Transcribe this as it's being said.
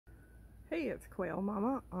Hey, it's Quail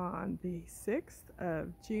Mama on the 6th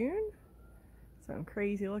of June. Some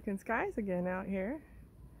crazy looking skies again out here.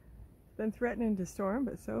 It's been threatening to storm,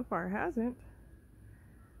 but so far hasn't.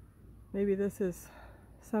 Maybe this is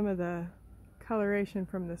some of the coloration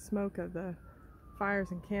from the smoke of the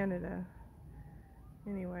fires in Canada.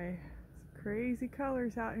 Anyway, it's crazy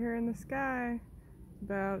colors out here in the sky.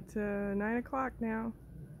 About 9 o'clock now.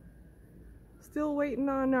 Still waiting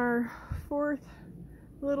on our fourth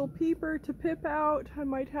little peeper to pip out. I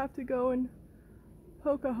might have to go and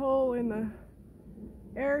poke a hole in the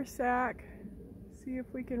air sac, see if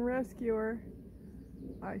we can rescue her.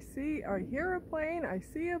 I hear a plane, I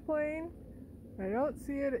see a plane. I don't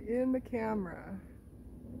see it in the camera.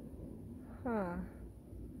 Huh.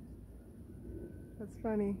 That's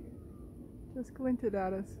funny. Just glinted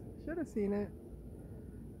at us. Should have seen it.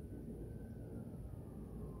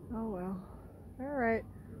 Oh well. Alright.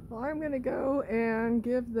 Well, I'm going to go and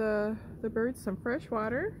give the birds some fresh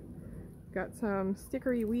water. Got some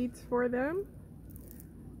stickery weeds for them.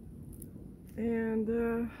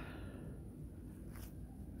 And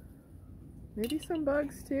maybe some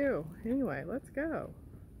bugs too. Anyway, let's go.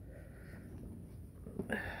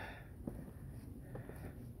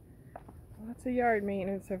 Lots of yard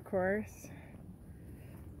maintenance, of course.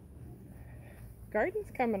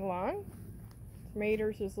 Garden's coming along.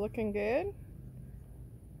 Tomatoes is looking good.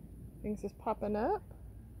 Things is popping up.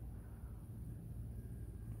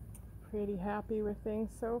 Pretty happy with things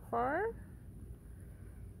so far.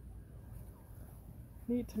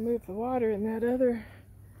 Need to move the water in that other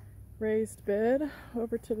raised bed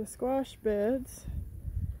over to the squash beds.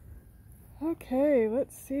 Okay,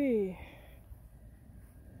 let's see.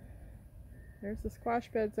 There's the squash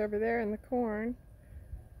beds over there and the corn.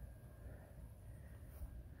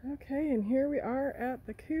 Okay, and here we are at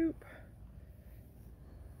the coop.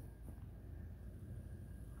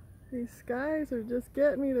 These skies are just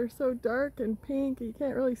getting me. They're so dark and pink. You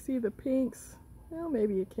can't really see the pinks. Well,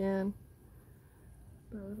 maybe you can.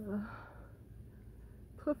 But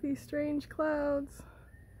puffy, strange clouds.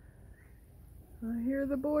 I hear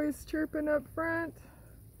the boys chirping up front.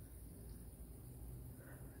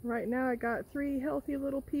 Right now I got 3 healthy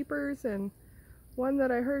little peepers and one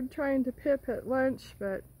that I heard trying to pip at lunch,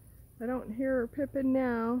 but I don't hear her pipping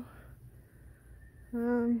now.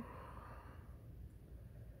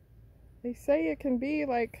 They say it can be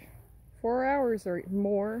like 4 hours or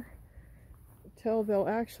more until they'll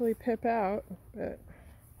actually pip out, but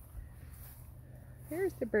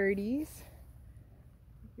here's the birdies.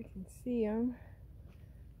 If you can see them.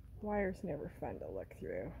 Wire's never fun to look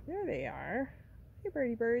through. There they are. Hey,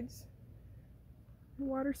 birdie birds. The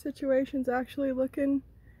water situation's actually looking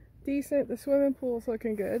decent. The swimming pool's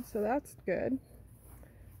looking good, so that's good.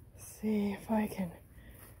 Let's see if I can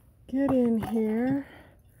get in here.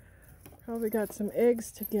 Probably got some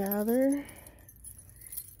eggs to gather.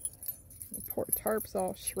 The poor tarp's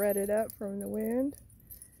all shredded up from the wind.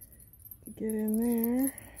 To get in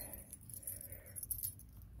there.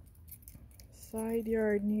 Side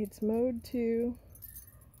yard needs mowed too.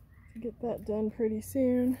 To get that done pretty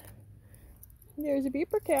soon. There's a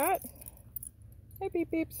beeper cat. Hi,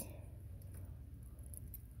 beep beeps.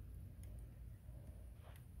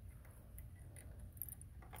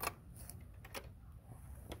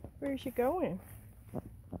 Where's she going?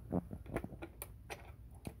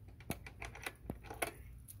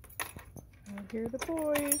 I hear the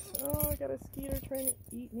boys. Oh, I got a skeeter trying to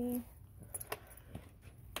eat me.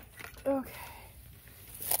 Okay.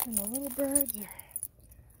 And the little birds are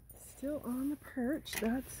still on the perch.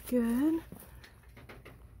 That's good.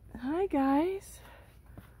 Hi, guys.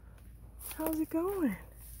 How's it going?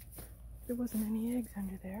 There wasn't any eggs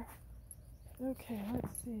under there. Okay,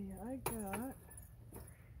 let's see. I got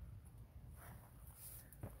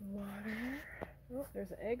water. Oh, there's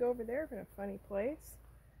an egg over there in a funny place.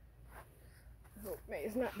 I hope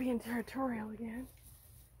May's not being territorial again.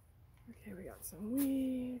 Okay, we got some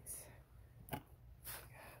weeds. We got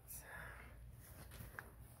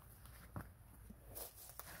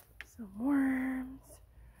some worms.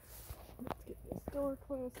 Let's get this door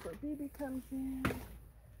closed before BB comes in.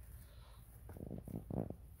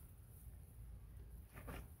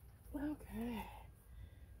 Okay.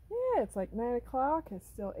 Yeah, it's like 9 o'clock. It's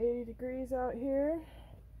still 80 degrees out here.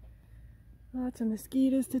 Lots of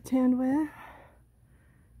mosquitoes to tend with.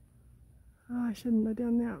 Oh, I shouldn't have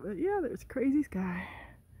done that, but yeah, there's a crazy sky.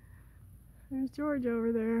 There's George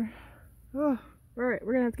over there. Oh, alright,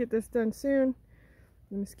 we're gonna have to get this done soon.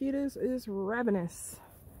 The mosquitoes is ravenous.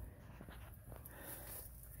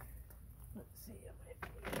 Let's see if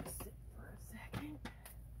I can sit for a second.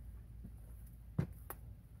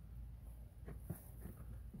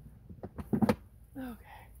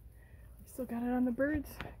 Still got it on the birds?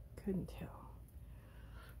 Couldn't tell.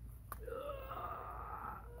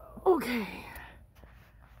 Okay.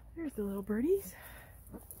 There's the little birdies.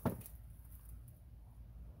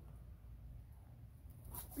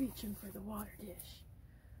 Reaching for the water dish.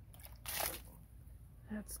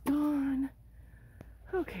 That's gone.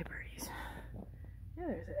 Okay, birdies. Yeah,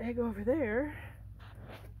 there's an egg over there.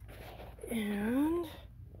 And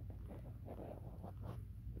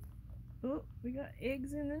oh, we got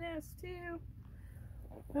eggs in the nest too.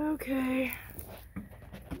 Okay.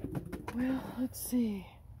 Well, let's see.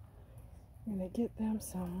 I'm gonna get them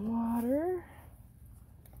some water.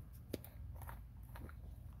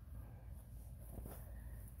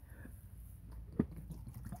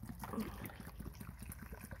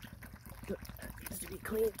 That needs to be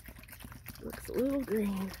clean. Looks a little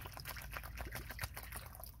green.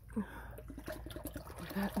 Pour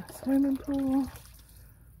that in the swimming pool.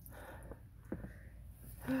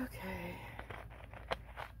 Okay.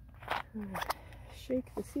 I'm gonna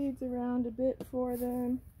shake the seeds around a bit for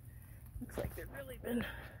them. Looks like they've really been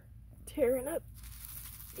tearing up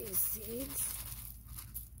these seeds.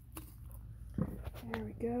 There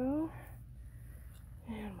we go.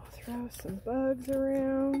 And we'll throw some bugs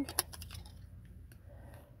around.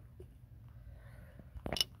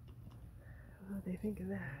 What do they think of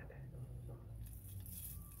that?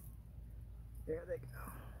 There they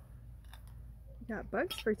go. We got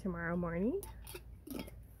bugs for tomorrow morning.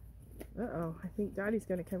 Uh-oh, I think Dottie's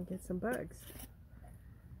gonna come get some bugs.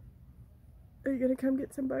 Are you gonna come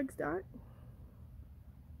get some bugs, Dot?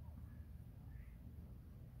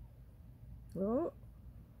 Oh,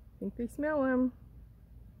 I think they smell them.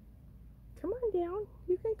 Come on down.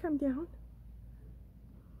 You can come down.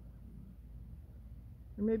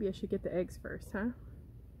 Or maybe I should get the eggs first, huh?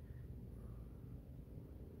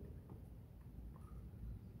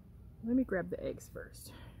 Let me grab the eggs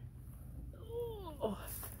first. Oh.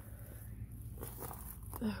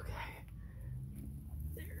 Okay.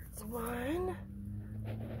 There's one.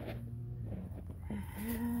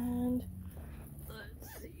 And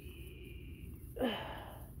let's see.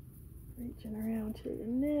 Reaching around to the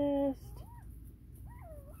nest.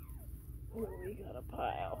 Oh, we got a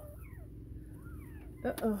pile.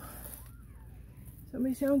 Uh-oh.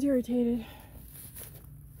 Somebody sounds irritated.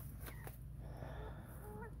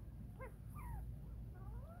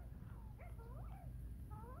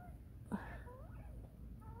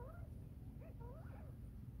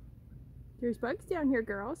 There's bugs down here,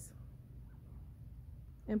 girls.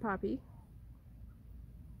 And Poppy.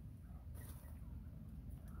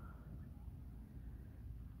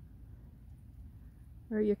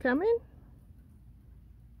 Are you coming?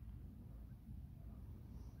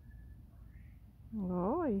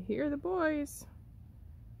 Oh, I hear the boys.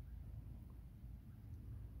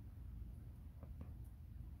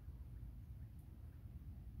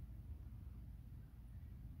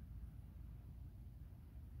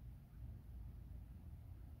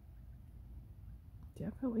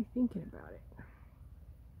 Definitely thinking about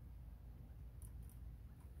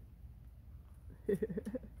it.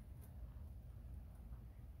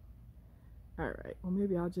 Alright, well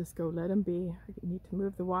maybe I'll just go let them be. I need to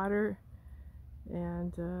move the water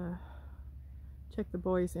and check the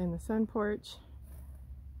boys in the sun porch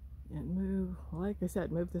and move, like I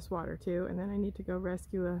said, move this water too. And then I need to go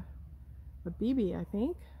rescue a BB, I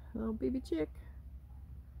think. A little BB chick.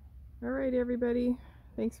 Alright everybody,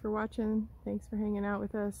 thanks for watching. Thanks for hanging out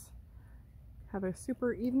with us. Have a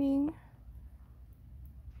super evening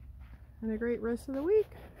and a great rest of the week.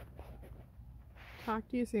 Talk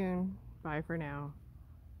to you soon. Bye for now.